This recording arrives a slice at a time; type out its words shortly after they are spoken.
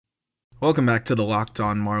Welcome back to the Locked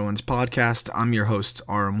On Marlins podcast. I'm your host,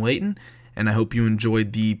 Aram Layton, and I hope you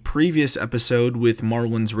enjoyed the previous episode with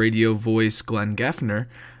Marlins radio voice Glenn Geffner.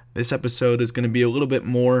 This episode is going to be a little bit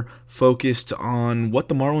more focused on what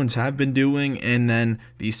the Marlins have been doing, and then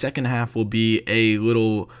the second half will be a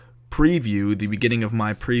little preview, the beginning of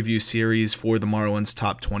my preview series for the Marlins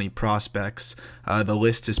top 20 prospects. The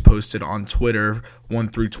list is posted on Twitter, 1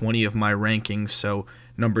 through 20 of my rankings, so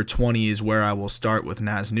number 20 is where I will start with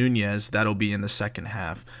Naz Nunez. That'll be in the second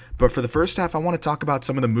half. But for the first half, I want to talk about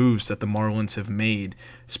some of the moves that the Marlins have made,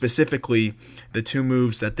 specifically the two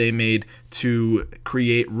moves that they made to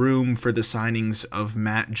create room for the signings of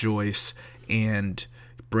Matt Joyce and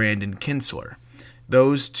Brandon Kintzler.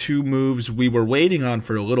 Those two moves we were waiting on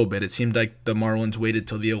for a little bit. It seemed like the Marlins waited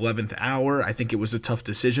till the 11th hour. I think it was a tough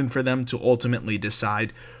decision for them to ultimately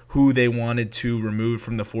decide who they wanted to remove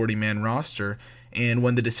from the 40-man roster. And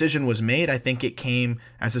when the decision was made, I think it came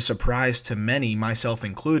as a surprise to many, myself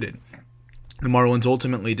included. The Marlins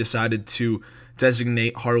ultimately decided to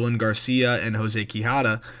designate Harlan Garcia and Jose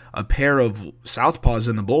Quijada, a pair of southpaws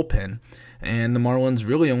in the bullpen. And the Marlins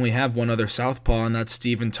really only have one other southpaw, and that's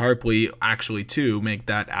Stephen Tarpley, actually two, make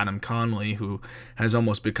that Adam Conley, who has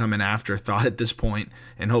almost become an afterthought at this point,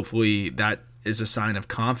 and hopefully that is a sign of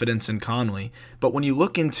confidence in Conley. But when you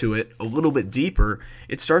look into it a little bit deeper,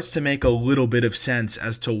 it starts to make a little bit of sense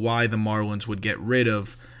as to why the Marlins would get rid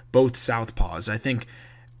of both southpaws. I think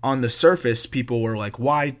on the surface, people were like,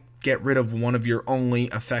 why get rid of one of your only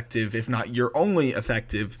effective, if not your only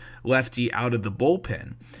effective, lefty out of the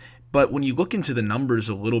bullpen? But when you look into the numbers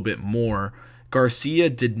a little bit more,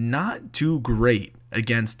 Garcia did not do great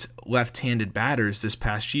against left-handed batters this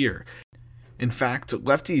past year. In fact,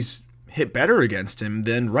 lefties hit better against him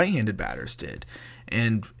than right-handed batters did.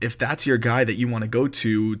 And if that's your guy that you want to go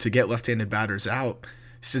to get left-handed batters out,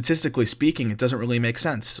 statistically speaking, it doesn't really make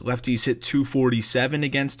sense. Lefties hit 247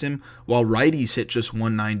 against him, while righties hit just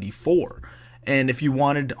 194. And if you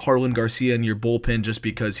wanted Harlan Garcia in your bullpen just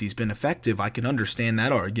because he's been effective, I can understand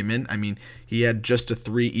that argument. I mean, he had just a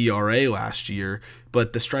 3 ERA last year,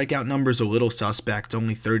 but the strikeout number's a little suspect,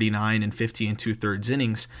 only 39 and 50 and 2/3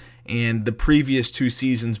 innings. And the previous two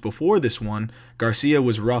seasons before this one, Garcia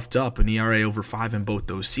was roughed up, an ERA over 5 in both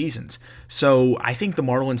those seasons. So I think the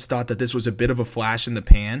Marlins thought that this was a bit of a flash in the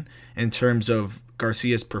pan in terms of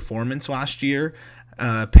Garcia's performance last year.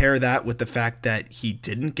 Pair that with the fact that he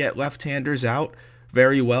didn't get left-handers out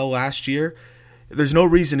very well last year. There's no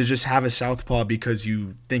reason to just have a southpaw because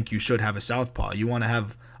you think you should have a southpaw. You want to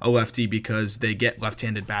have a lefty because they get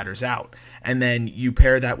left-handed batters out. And then you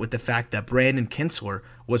pair that with the fact that Brandon Kintzler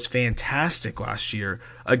was fantastic last year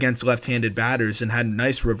against left-handed batters and had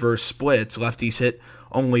nice reverse splits. Lefties hit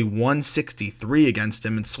only 163 against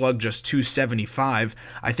him and slugged just 275.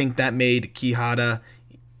 I think that made Quijada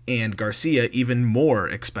and Garcia even more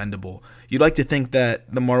expendable. You'd like to think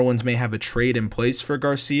that the Marlins may have a trade in place for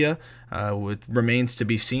Garcia. It remains to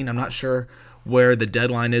be seen. I'm not sure where the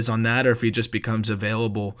deadline is on that or if he just becomes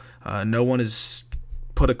available. No one has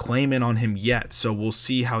put a claim in on him yet, so we'll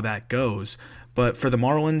see how that goes. But for the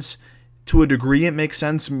Marlins, to a degree, it makes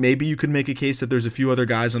sense. Maybe you could make a case that there's a few other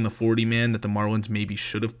guys on the 40-man that the Marlins maybe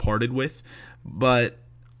should have parted with, but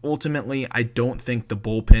ultimately, I don't think the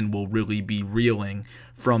bullpen will really be reeling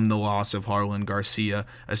from the loss of Harlan Garcia,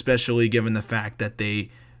 especially given the fact that they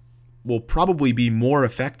will probably be more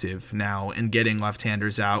effective now in getting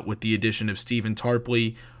left-handers out with the addition of Stephen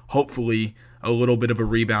Tarpley, hopefully a little bit of a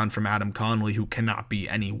rebound from Adam Conley, who cannot be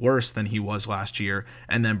any worse than he was last year,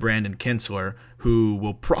 and then Brandon Kintzler, who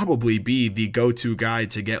will probably be the go-to guy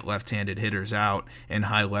to get left-handed hitters out in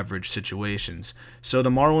high-leverage situations. So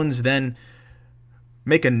the Marlins then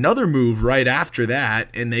make another move right after that,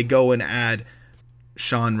 and they go and add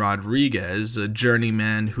Sean Rodriguez, a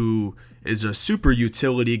journeyman who is a super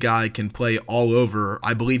utility guy, can play all over.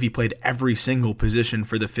 I believe he played every single position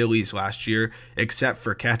for the Phillies last year, except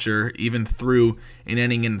for catcher, even through an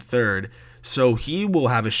inning in third. So he will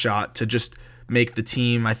have a shot to just make the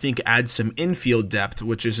team, I think, add some infield depth,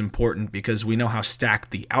 which is important because we know how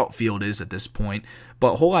stacked the outfield is at this point.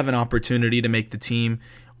 But he'll have an opportunity to make the team,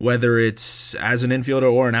 whether it's as an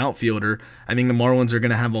infielder or an outfielder. I think the Marlins are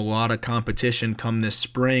going to have a lot of competition come this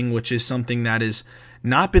spring, which is something that has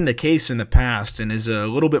not been the case in the past and is a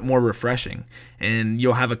little bit more refreshing. And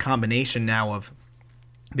you'll have a combination now of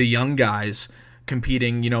the young guys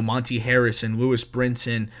competing, Monty Harris and Lewis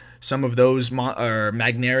Brinson, some of those, or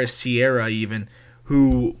Magneuris Sierra even,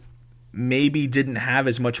 who maybe didn't have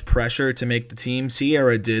as much pressure to make the team.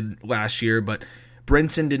 Sierra did last year, but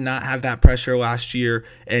Brinson did not have that pressure last year,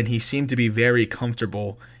 and he seemed to be very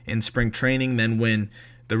comfortable in spring training. Then when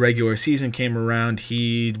the regular season came around,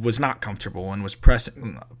 he was not comfortable and was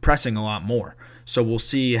pressing a lot more. So we'll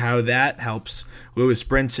see how that helps Lewis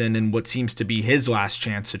Brinson in what seems to be his last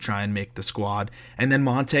chance to try and make the squad. And then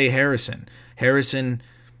Monte Harrison. Harrison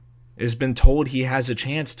has been told he has a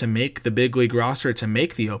chance to make the big league roster, to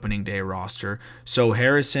make the opening day roster. So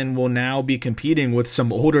Harrison will now be competing with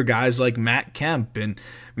some older guys like Matt Kemp and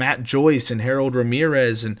Matt Joyce and Harold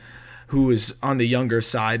Ramirez, and who is on the younger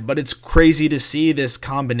side. But it's crazy to see this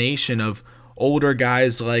combination of older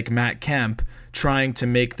guys like Matt Kemp trying to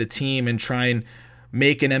make the team and try and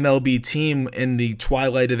make an MLB team in the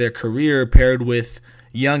twilight of their career, paired with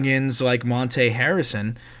youngins like Monte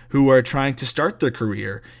Harrison, who are trying to start their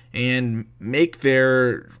career and make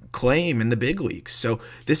their claim in the big leagues. So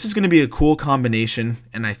this is going to be a cool combination,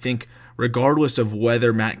 and I think regardless of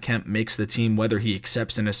whether Matt Kemp makes the team, whether he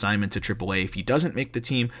accepts an assignment to AAA, if he doesn't make the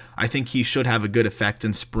team, I think he should have a good effect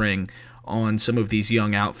in spring on some of these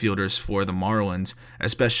young outfielders for the Marlins,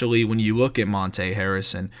 especially when you look at Monte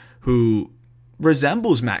Harrison, who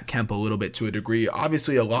resembles Matt Kemp a little bit to a degree,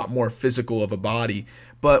 obviously a lot more physical of a body.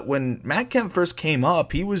 But when Matt Kemp first came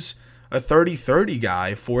up, he was a 30-30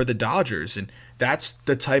 guy for the Dodgers, and that's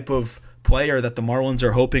the type of player that the Marlins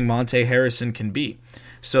are hoping Monte Harrison can be.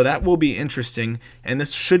 So that will be interesting, and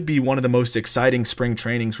this should be one of the most exciting spring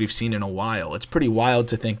trainings we've seen in a while. It's pretty wild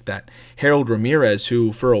to think that Harold Ramirez,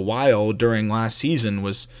 who for a while during last season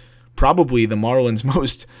was probably the Marlins'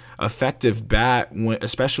 most effective bat,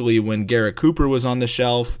 especially when Garrett Cooper was on the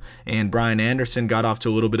shelf and Brian Anderson got off to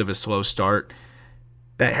a little bit of a slow start,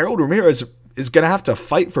 that Harold Ramirez is going to have to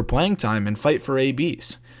fight for playing time and fight for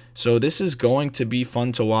ABs. So this is going to be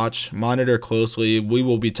fun to watch. Monitor closely. We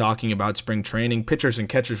will be talking about spring training, pitchers and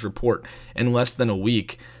catchers report in less than a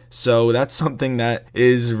week. So that's something that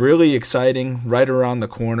is really exciting right around the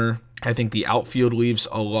corner. I think the outfield leaves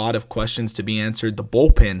a lot of questions to be answered. The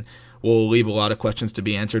bullpen will leave a lot of questions to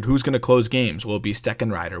be answered. Who's going to close games? Will it be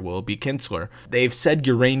Steckenrider? Will it be Kinsler? They've said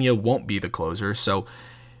Urania won't be the closer, so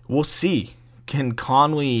we'll see. Can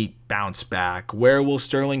Conley bounce back? Where will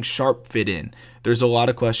Sterling Sharp fit in? There's a lot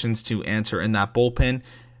of questions to answer in that bullpen.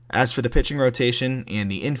 As for the pitching rotation and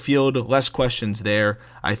the infield, less questions there.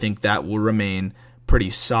 I think that will remain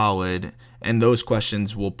pretty solid, and those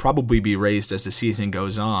questions will probably be raised as the season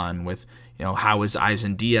goes on with, how is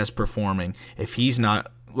Eisen Diaz performing? If he's not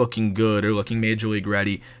looking good or looking major league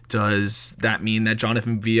ready, does that mean that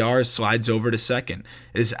Jonathan Villar slides over to second?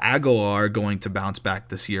 Is Aguilar going to bounce back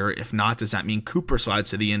this year? If not, does that mean Cooper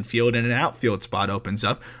slides to the infield and an outfield spot opens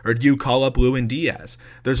up? Or do you call up Lewin Diaz?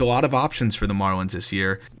 There's a lot of options for the Marlins this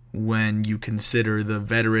year when you consider the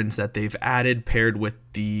veterans that they've added paired with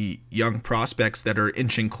the young prospects that are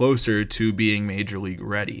inching closer to being major league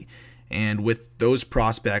ready. And with those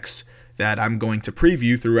prospects that I'm going to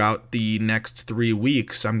preview throughout the next 3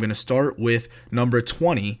 weeks, I'm going to start with number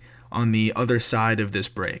 20 on the other side of this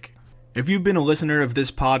break. If you've been a listener of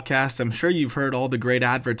this podcast, I'm sure you've heard all the great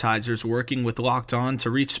advertisers working with Locked On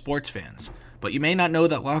to reach sports fans. But you may not know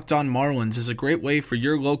that Locked On Marlins is a great way for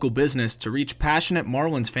your local business to reach passionate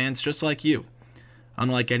Marlins fans just like you.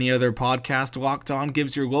 Unlike any other podcast, Locked On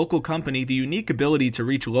gives your local company the unique ability to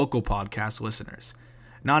reach local podcast listeners.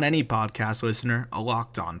 Not any podcast listener, a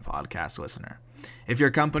Locked On podcast listener. If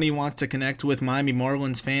your company wants to connect with Miami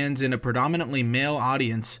Marlins fans in a predominantly male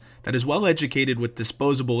audience that is well educated with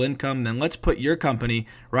disposable income, then let's put your company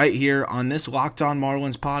right here on this Locked On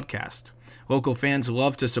Marlins podcast. Local fans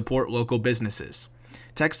love to support local businesses.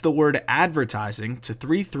 Text the word advertising to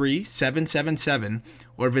 33777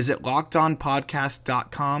 or visit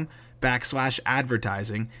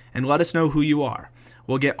lockedonpodcast.com/advertising and let us know who you are.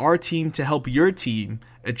 We'll get our team to help your team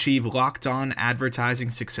achieve Locked On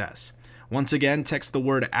advertising success. Once again, text the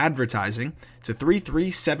word advertising to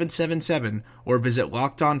 33777 or visit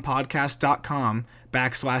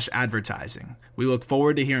lockedonpodcast.com/advertising. We look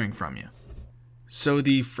forward to hearing from you. So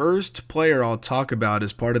the first player I'll talk about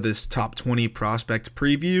as part of this top 20 prospect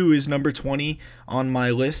preview is number 20 on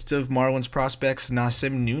my list of Marlins prospects,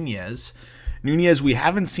 Nasim Nunez. Nunez we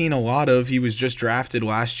haven't seen a lot of. He was just drafted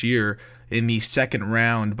last year in the second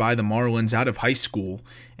round by the Marlins out of high school.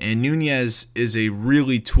 And Nunez is a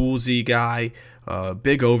really toolsy guy,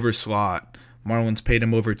 big overslot. Marlins paid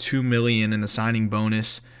him over $2 million in the signing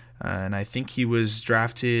bonus. And I think he was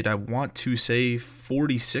drafted, I want to say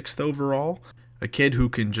 46th overall. A kid who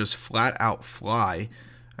can just flat out fly.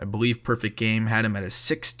 I believe Perfect Game had him at a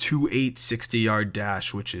 6.28 60-yard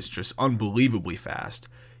dash, which is just unbelievably fast.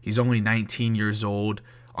 He's only 19 years old,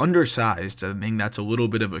 undersized. I think that's a little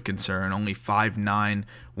bit of a concern, only 5'9",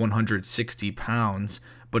 160 pounds,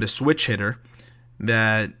 but a switch hitter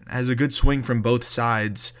that has a good swing from both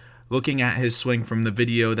sides, looking at his swing from the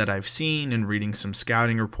video that I've seen and reading some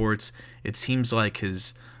scouting reports, it seems like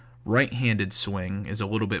his right-handed swing is a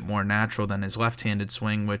little bit more natural than his left-handed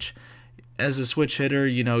swing, which as a switch hitter,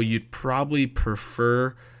 you'd probably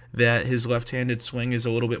prefer that his left-handed swing is a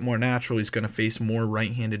little bit more natural. He's going to face more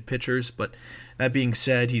right-handed pitchers, but that being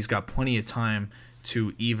said, he's got plenty of time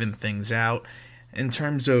to even things out. In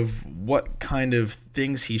terms of what kind of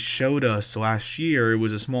things he showed us last year, it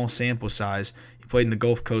was a small sample size. He played in the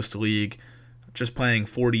Gulf Coast League, just playing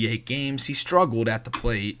 48 games. He struggled at the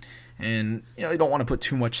plate, and you don't want to put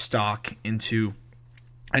too much stock into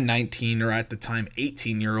a 19 or at the time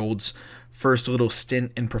 18-year-old's first little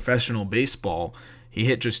stint in professional baseball. He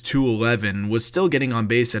hit just .211, was still getting on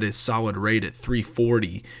base at his solid rate at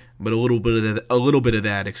 .340, but a little bit of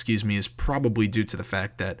that, is probably due to the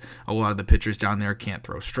fact that a lot of the pitchers down there can't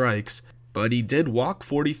throw strikes. But he did walk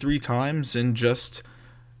 43 times in just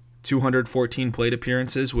 214 plate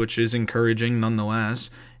appearances, which is encouraging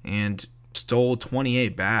nonetheless, and stole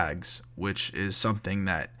 28 bags, which is something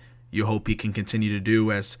that you hope he can continue to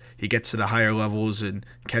do as he gets to the higher levels and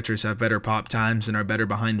catchers have better pop times and are better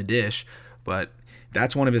behind the dish. But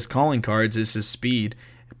that's one of his calling cards, is his speed.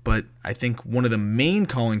 But I think one of the main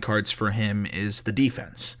calling cards for him is the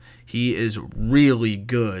defense. He is really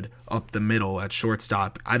good up the middle at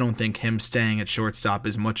shortstop. I don't think him staying at shortstop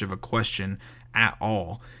is much of a question at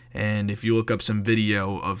all. And if you look up some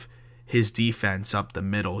video of his defense up the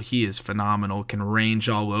middle, he is phenomenal, can range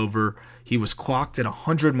all over. He was clocked at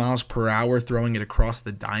 100 miles per hour throwing it across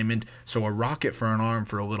the diamond, so a rocket for an arm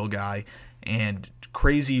for a little guy, and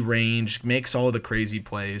crazy range, makes all the crazy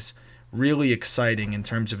plays. Really exciting in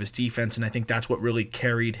terms of his defense, and I think that's what really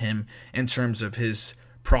carried him in terms of his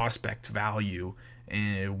prospect value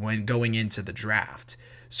when going into the draft.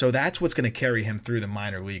 So that's what's going to carry him through the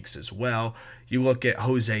minor leagues as well. You look at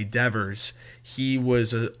Jose Devers. He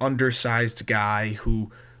was an undersized guy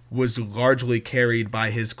who was largely carried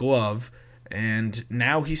by his glove, and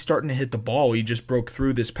now he's starting to hit the ball. He just broke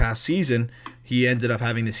through this past season. He ended up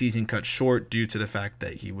having the season cut short due to the fact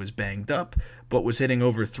that he was banged up, but was hitting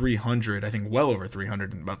over 300, I think well over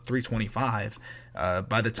 300, about 325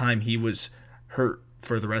 by the time he was hurt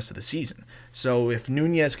for the rest of the season. So if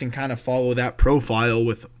Nunez can kind of follow that profile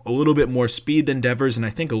with a little bit more speed than Devers, and I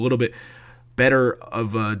think a little bit better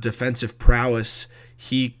of a defensive prowess,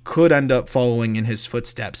 he could end up following in his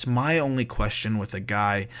footsteps. My only question with a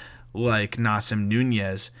guy like Nasim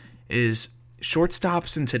Nunez is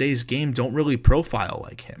shortstops in today's game don't really profile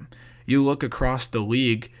like him. You look across the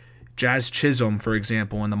league, Jazz Chisholm, for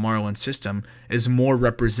example, in the Marlins system, is more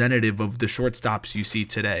representative of the shortstops you see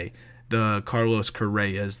today. The Carlos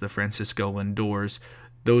Correas, the Francisco Lindors,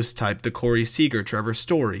 the Corey Seager, Trevor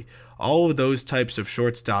Story, all of those types of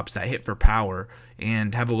shortstops that hit for power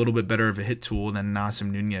and have a little bit better of a hit tool than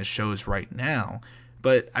Nasim Nunez shows right now.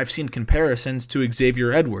 But I've seen comparisons to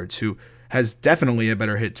Xavier Edwards, who has definitely a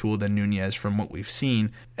better hit tool than Nunez from what we've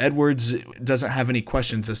seen. Edwards doesn't have any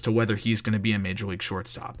questions as to whether he's going to be a major league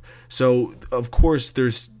shortstop. So, of course,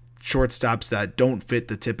 there's shortstops that don't fit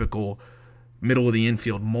the typical middle of the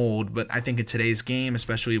infield mold, but I think in today's game,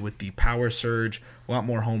 especially with the power surge, a lot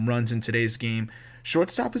more home runs in today's game,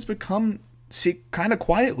 shortstop has become kind of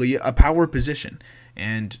quietly a power position.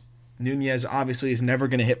 And Nunez obviously is never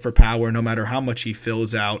going to hit for power no matter how much he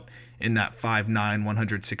fills out in that 5'9",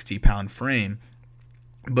 160-pound frame.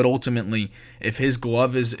 But ultimately, if his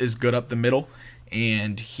glove is good up the middle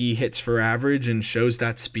and he hits for average and shows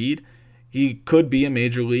that speed, he could be a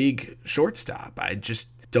major league shortstop. I just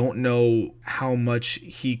don't know how much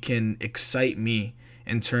he can excite me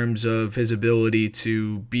in terms of his ability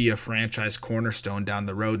to be a franchise cornerstone down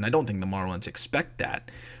the road, and I don't think the Marlins expect that.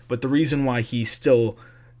 But the reason why he's still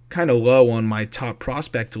kind of low on my top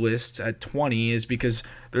prospect list at 20 is because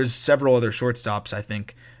there's several other shortstops I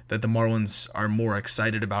think that the Marlins are more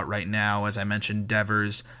excited about right now. As I mentioned,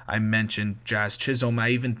 Devers, I mentioned Jazz Chisholm. I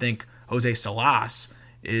even think Jose Salas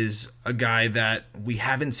is a guy that we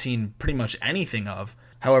haven't seen pretty much anything of.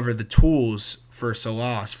 However, the tools for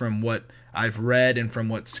Salas, from what I've read and from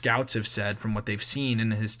what scouts have said, from what they've seen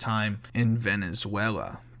in his time in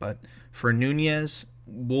Venezuela. But for Nunez,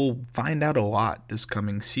 we'll find out a lot this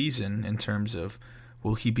coming season in terms of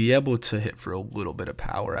will he be able to hit for a little bit of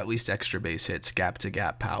power, at least extra base hits,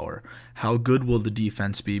 gap-to-gap power? How good will the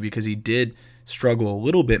defense be? Because he did struggle a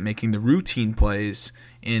little bit making the routine plays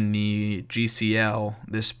in the GCL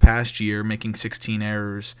this past year, making 16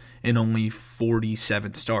 errors in only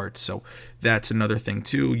 47 starts. So that's another thing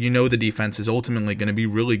too. You know the defense is ultimately going to be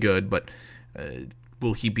really good, but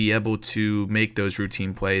will he be able to make those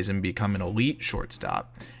routine plays and become an elite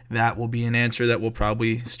shortstop? That will be an answer that we'll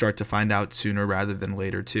probably start to find out sooner rather than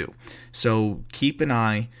later too. So keep an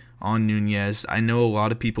eye on Nunez. I know a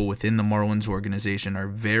lot of people within the Marlins organization are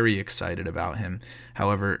very excited about him.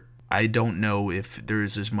 However, I don't know if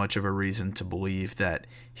there's as much of a reason to believe that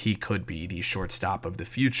he could be the shortstop of the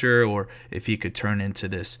future, or if he could turn into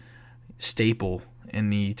this staple in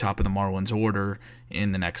the top of the Marlins order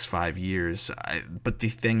in the next 5 years. But the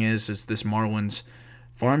thing is this Marlins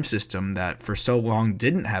farm system that for so long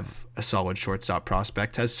didn't have a solid shortstop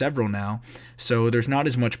prospect has several now. So there's not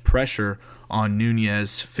as much pressure on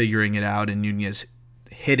Nunez figuring it out and Nunez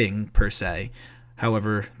hitting per se.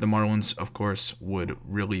 However, the Marlins, of course, would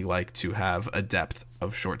really like to have a depth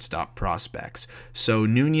of shortstop prospects. So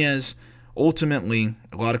Nunez, ultimately,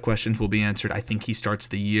 a lot of questions will be answered. I think he starts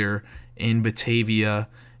the year in Batavia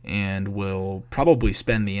and will probably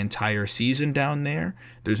spend the entire season down there.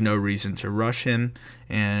 There's no reason to rush him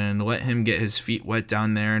and let him get his feet wet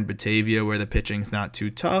down there in Batavia where the pitching's not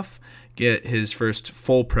too tough, get his first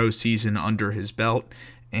full pro season under his belt,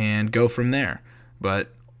 and go from there. But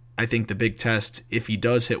I think the big test, if he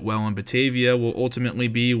does hit well in Batavia, will ultimately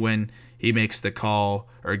be when he makes the call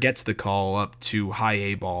or gets the call up to high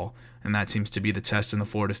A ball. And that seems to be the test in the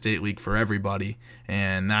Florida State League for everybody.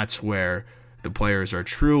 And that's where the players are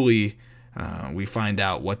truly, we find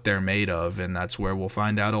out what they're made of. And that's where we'll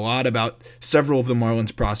find out a lot about several of the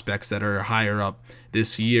Marlins prospects that are higher up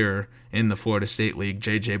this year in the Florida State League.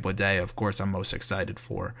 J.J. Bleday, of course, I'm most excited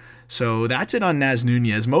for. So that's it on Naz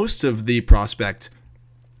Nunez. Most of the prospect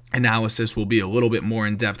analysis will be a little bit more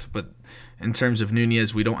in depth, but in terms of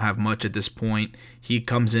Nunez, we don't have much at this point. He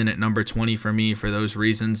comes in at number 20 for me for those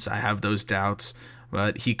reasons. I have those doubts,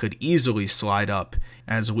 but he could easily slide up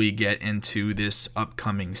as we get into this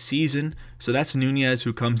upcoming season. So that's Nunez,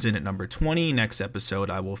 who comes in at number 20. Next episode,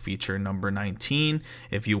 I will feature number 19.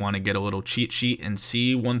 If you want to get a little cheat sheet and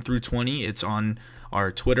see 1 through 20, it's on our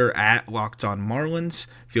Twitter at Locked On Marlins.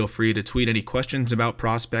 Feel free to tweet any questions about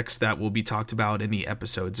prospects that will be talked about in the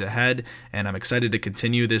episodes ahead. And I'm excited to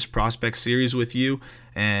continue this prospect series with you.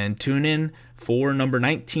 And tune in for number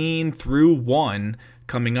 19 through 1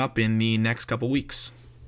 coming up in the next couple weeks.